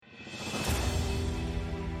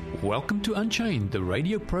Welcome to Unchained, the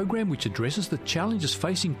radio program which addresses the challenges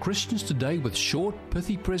facing Christians today with short,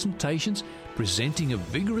 pithy presentations presenting a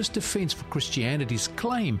vigorous defense for Christianity's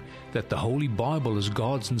claim that the Holy Bible is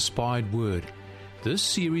God's inspired word. This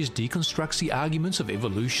series deconstructs the arguments of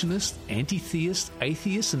evolutionists, anti-theists,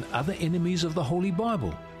 atheists, and other enemies of the Holy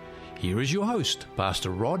Bible. Here is your host,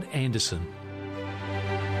 Pastor Rod Anderson.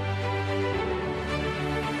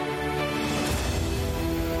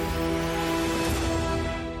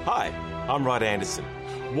 Hi, I'm Rod Anderson.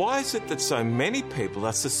 Why is it that so many people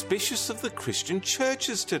are suspicious of the Christian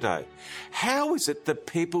churches today? How is it that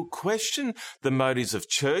people question the motives of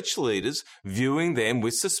church leaders, viewing them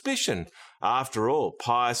with suspicion? After all,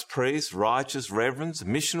 pious priests, righteous reverends,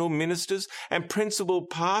 missional ministers, and principal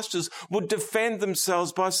pastors would defend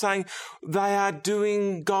themselves by saying they are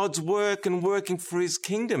doing God's work and working for His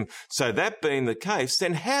kingdom. So that being the case,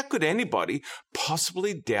 then how could anybody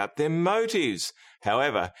possibly doubt their motives?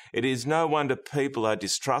 However, it is no wonder people are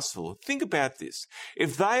distrustful. Think about this.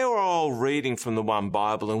 If they are all reading from the one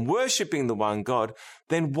Bible and worshipping the one God,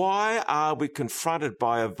 then why are we confronted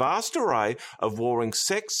by a vast array of warring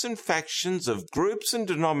sects and factions of groups and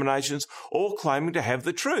denominations all claiming to have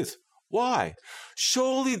the truth? Why?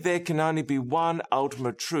 Surely there can only be one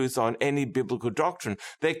ultimate truth on any biblical doctrine.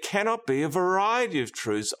 There cannot be a variety of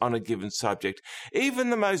truths on a given subject. Even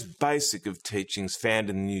the most basic of teachings found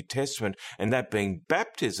in the New Testament, and that being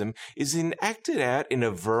baptism, is enacted out in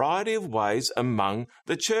a variety of ways among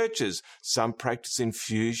the churches. Some practice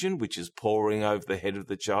infusion, which is pouring over the head of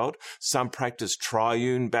the child. Some practice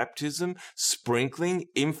triune baptism, sprinkling,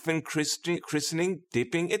 infant christening,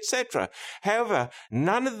 dipping, etc. However,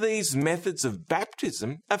 none of these methods of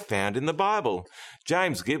baptism are found in the Bible.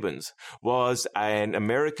 James Gibbons was an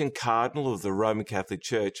American cardinal of the Roman Catholic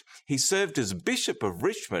Church. He served as Bishop of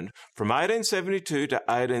Richmond from 1872 to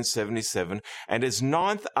 1877 and as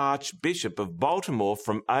 9th Archbishop of Baltimore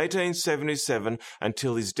from 1877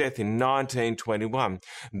 until his death in 1921.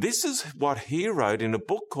 This is what he wrote in a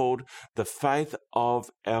book called The Faith of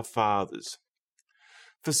Our Fathers.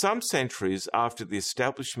 For some centuries after the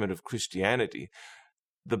establishment of Christianity,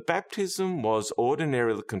 the baptism was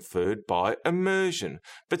ordinarily conferred by immersion,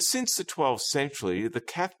 but since the 12th century, the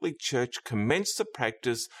Catholic Church commenced the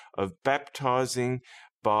practice of baptizing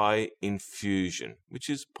by infusion, which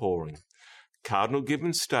is pouring. Cardinal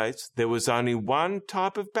Gibbons states there was only one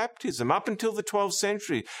type of baptism up until the 12th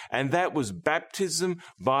century, and that was baptism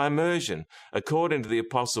by immersion. According to the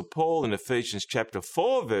Apostle Paul in Ephesians chapter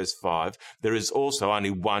 4, verse 5, there is also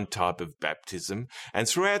only one type of baptism, and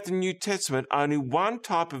throughout the New Testament, only one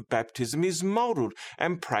type of baptism is modelled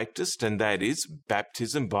and practiced, and that is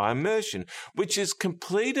baptism by immersion, which is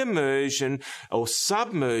complete immersion or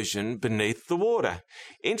submersion beneath the water.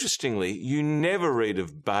 Interestingly, you never read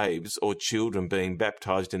of babes or children being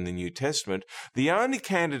baptized in the New Testament. The only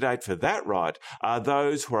candidate for that rite are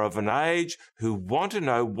those who are of an age who want to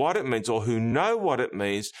know what it means or who know what it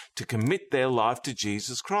means to commit their life to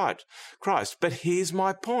Jesus Christ. But here's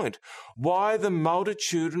my point. Why the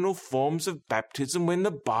multitudinal forms of baptism when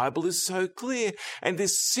the Bible is so clear? And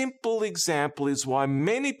this simple example is why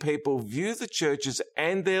many people view the churches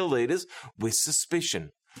and their leaders with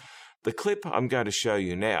suspicion. The clip I'm going to show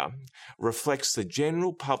you now reflects the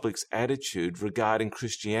general public's attitude regarding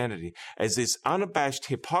Christianity as this unabashed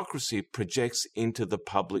hypocrisy projects into the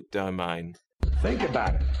public domain. Think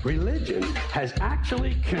about it. Religion has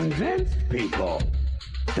actually convinced people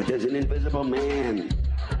that there's an invisible man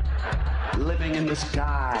living in the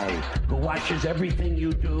sky who watches everything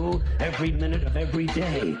you do every minute of every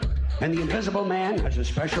day. And the invisible man has a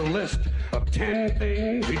special list of 10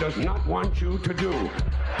 things he does not want you to do.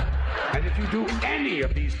 And if you do any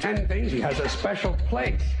of these 10 things, he has a special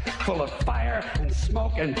place full of fire and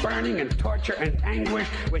smoke and burning and torture and anguish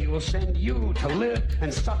where he will send you to live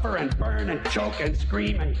and suffer and burn and choke and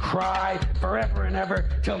scream and cry forever and ever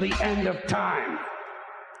till the end of time.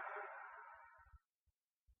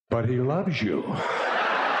 But he loves you.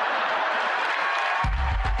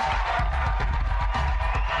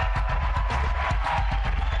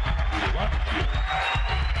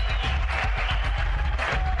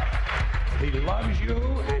 He loves you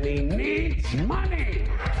and he needs money.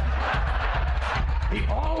 He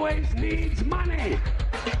always needs money.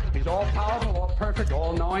 He's all powerful, all perfect,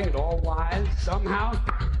 all knowing, and all wise. Somehow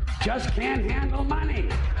just can't handle money.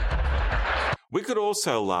 We could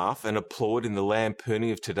also laugh and applaud in the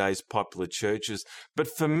lampooning of today's popular churches, but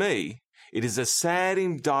for me, it is a sad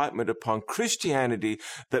indictment upon Christianity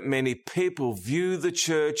that many people view the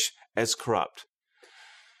church as corrupt.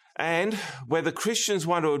 And whether Christians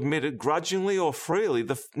want to admit it grudgingly or freely,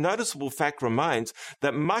 the noticeable fact remains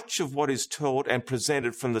that much of what is taught and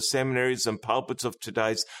presented from the seminaries and pulpits of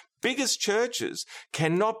today's biggest churches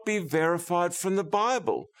cannot be verified from the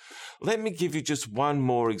Bible. Let me give you just one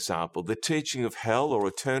more example, the teaching of hell or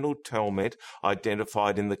eternal torment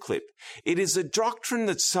identified in the clip. It is a doctrine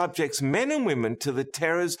that subjects men and women to the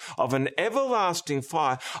terrors of an everlasting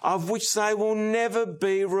fire of which they will never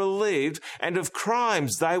be relieved and of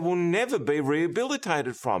crimes they will never be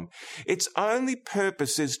rehabilitated from. Its only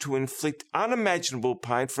purpose is to inflict unimaginable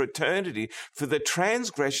pain for eternity for the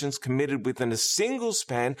transgressions committed within a single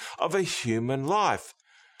span of a human life.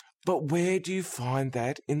 But where do you find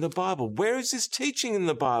that in the Bible? Where is this teaching in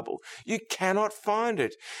the Bible? You cannot find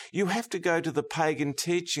it. You have to go to the pagan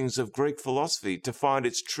teachings of Greek philosophy to find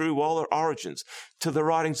its true origins, to the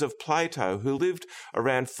writings of Plato, who lived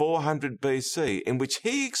around 400 BC, in which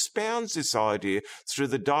he expounds this idea through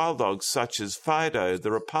the dialogues such as Phaedo,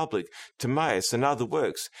 the Republic, Timaeus, and other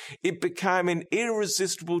works. It became an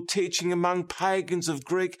irresistible teaching among pagans of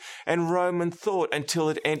Greek and Roman thought until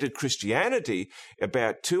it entered Christianity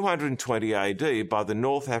about 220 AD by the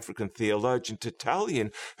North African theologian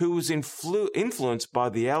Tertullian, who was influenced by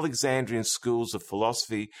the Alexandrian schools of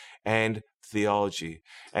philosophy and theology.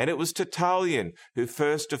 And it was Tertullian who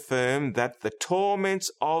first affirmed that the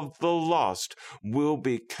torments of the lost will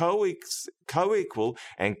be co-equal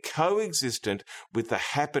and coexistent with the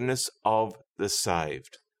happiness of the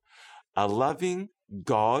saved. A loving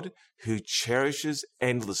God who cherishes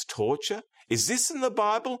endless torture? Is this in the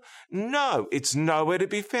Bible? No, it's nowhere to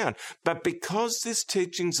be found. But because this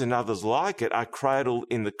teachings and others like it are cradled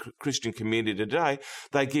in the Christian community today,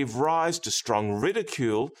 they give rise to strong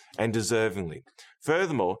ridicule, and deservingly.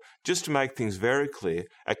 Furthermore, just to make things very clear,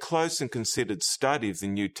 a close and considered study of the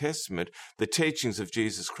New Testament, the teachings of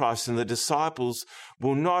Jesus Christ and the disciples,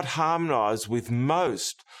 will not harmonise with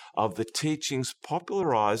most of the teachings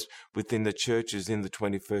popularised within the churches in the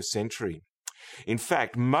 21st century. In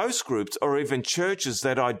fact, most groups or even churches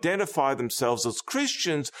that identify themselves as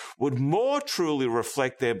Christians would more truly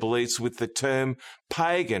reflect their beliefs with the term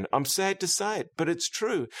pagan. I'm sad to say it, but it's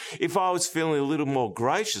true. If I was feeling a little more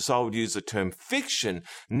gracious, I would use the term fiction.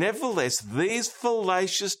 Nevertheless, these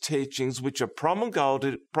fallacious teachings which are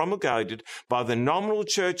promulgated by the nominal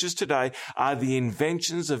churches today are the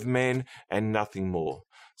inventions of men and nothing more.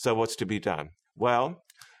 So what's to be done? Well,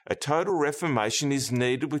 a total reformation is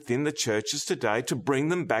needed within the churches today to bring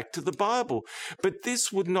them back to the Bible. But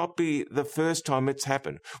this would not be the first time it's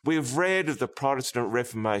happened. We have read of the Protestant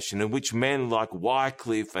Reformation, in which men like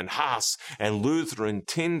Wycliffe and Huss and Luther and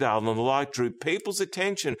Tyndale and the like drew people's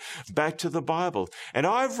attention back to the Bible. And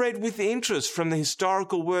I've read with interest from the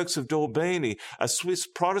historical works of d'Orbigny, a Swiss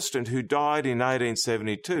Protestant who died in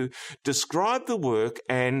 1872, described the work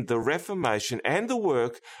and the Reformation and the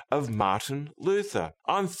work of Martin Luther.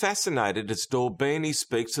 I'm fascinated as d'Orbigny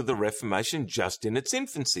speaks of the Reformation just in its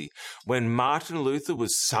infancy, when Martin Luther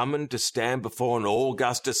was summoned to stand before an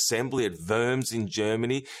august assembly at Worms in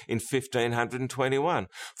Germany in 1521.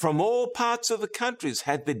 From all parts of the countries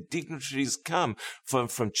had the dignitaries come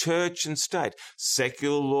from church and state,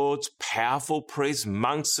 secular lords, powerful priests,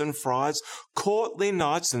 monks and friars, courtly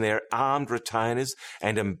knights and their armed retainers,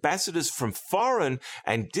 and ambassadors from foreign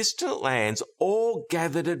and distant lands all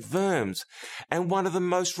gathered at Worms. And one of the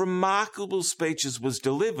most remarkable speeches was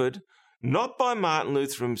delivered not by Martin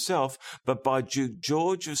Luther himself, but by Duke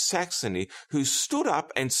George of Saxony, who stood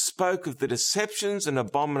up and spoke of the deceptions and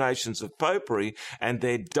abominations of popery and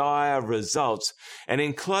their dire results. And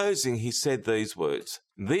in closing, he said these words: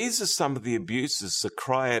 "These are some of the abuses that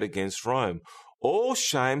cry out against Rome. All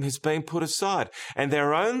shame has been put aside, and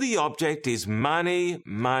their only object is money,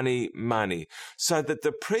 money, money, so that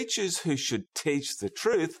the preachers who should teach the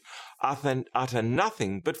truth utter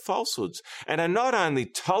nothing but falsehoods, and are not only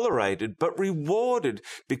tolerated but rewarded,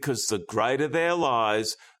 because the greater their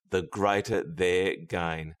lies, the greater their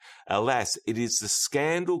gain. Alas, it is the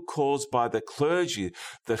scandal caused by the clergy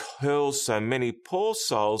that hurls so many poor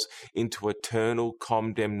souls into eternal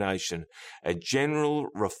condemnation. A general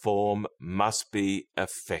reform must be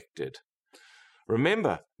effected."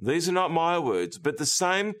 Remember, these are not my words, but the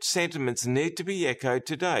same sentiments need to be echoed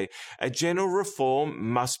today. A general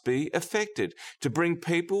reform must be effected to bring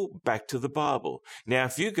people back to the Bible. Now,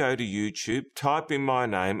 if you go to YouTube, type in my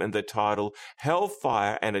name and the title,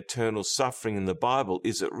 "Hellfire and Eternal Suffering in the Bible,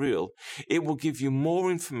 Is It Real?" it will give you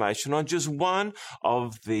more information on just one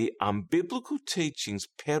of the unbiblical teachings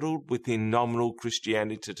peddled within nominal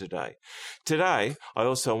Christianity today. Today, I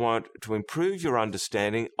also want to improve your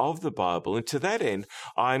understanding of the Bible, and to that end,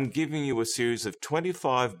 I I'm giving you a series of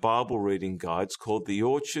 25 Bible reading guides called the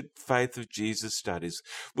Orchard Faith of Jesus Studies,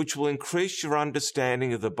 which will increase your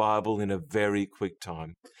understanding of the Bible in a very quick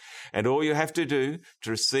time. And all you have to do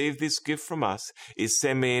to receive this gift from us is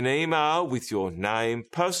send me an email with your name,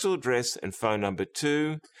 postal address and phone number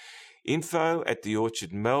to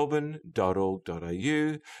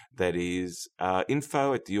info@theorchardmelbourne.org.au. That is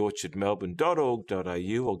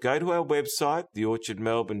info@theorchardmelbourne.org.au, or go to our website,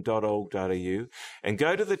 theorchardmelbourne.org.au, and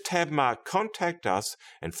go to the tab marked Contact Us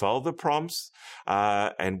and follow the prompts,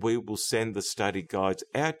 and we will send the study guides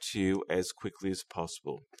out to you as quickly as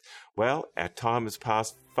possible. Well, our time has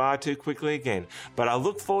passed far too quickly again, but I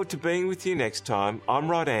look forward to being with you next time. I'm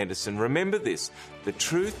Rod Anderson. Remember this, the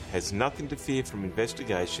truth has nothing to fear from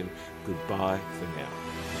investigation. Goodbye for now.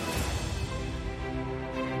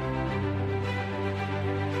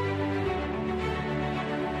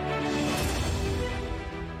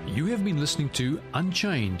 You have been listening to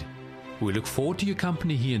Unchained. We look forward to your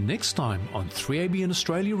company here next time on 3ABN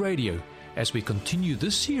Australia Radio as we continue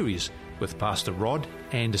this series with Pastor Rod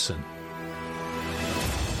Anderson.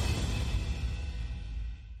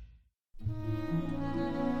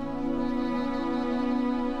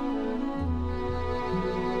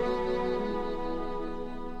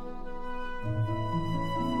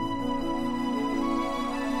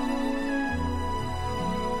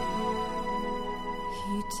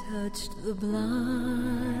 Touched the blind,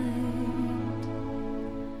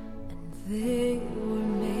 and they were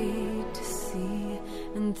made to see,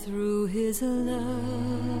 and through his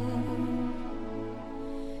love,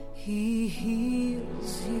 he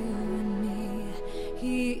heals you and me.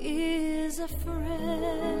 He is a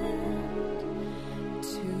friend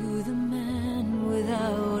to the man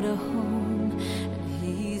without a home, and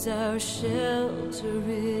he's our shelter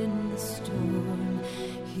in the storm.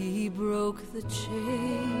 He broke the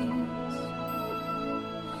chains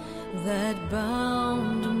that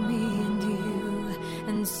bound me and you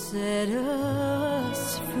and set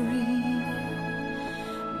us free.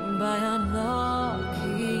 By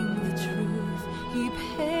unlocking the truth, he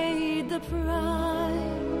paid the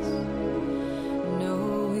price,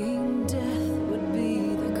 knowing death would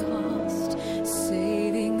be the cost,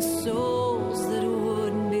 saving souls that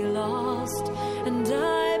wouldn't be lost. And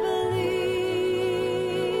I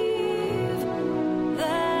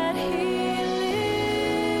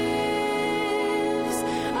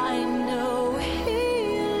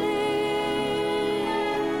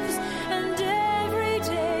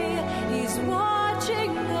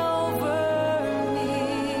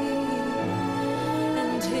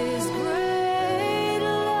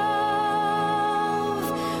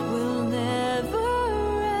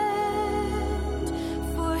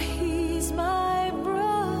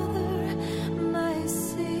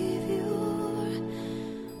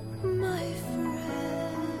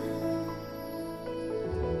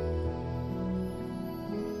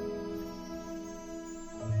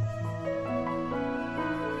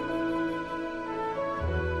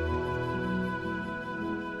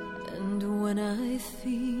when I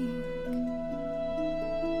think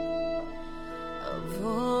of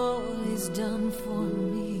all he's done for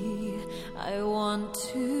me, I want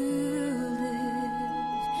to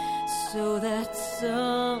live so that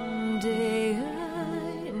someday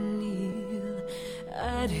I kneel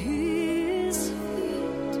at his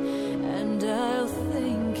feet and I'll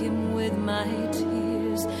thank him with my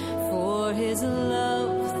tears for his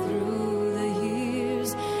love through the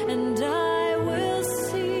years, and I will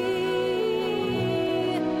see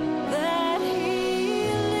that he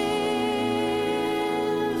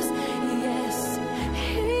lives. Yes,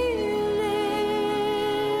 he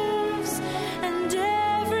lives, and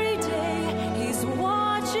every day he's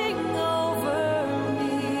watching over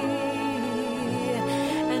me,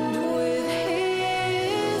 and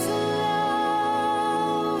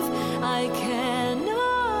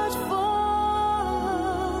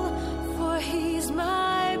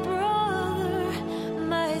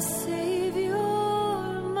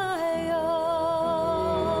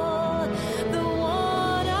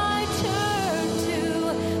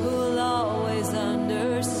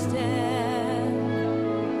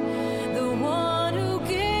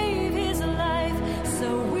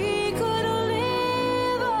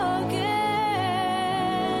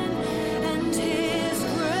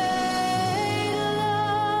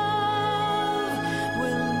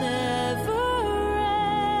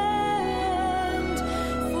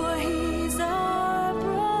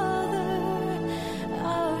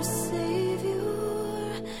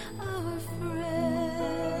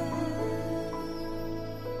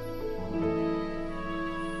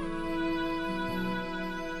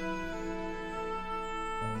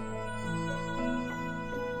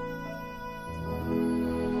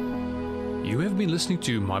been listening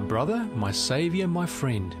to My Brother, My Saviour, My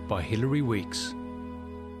Friend by Hilary Weeks.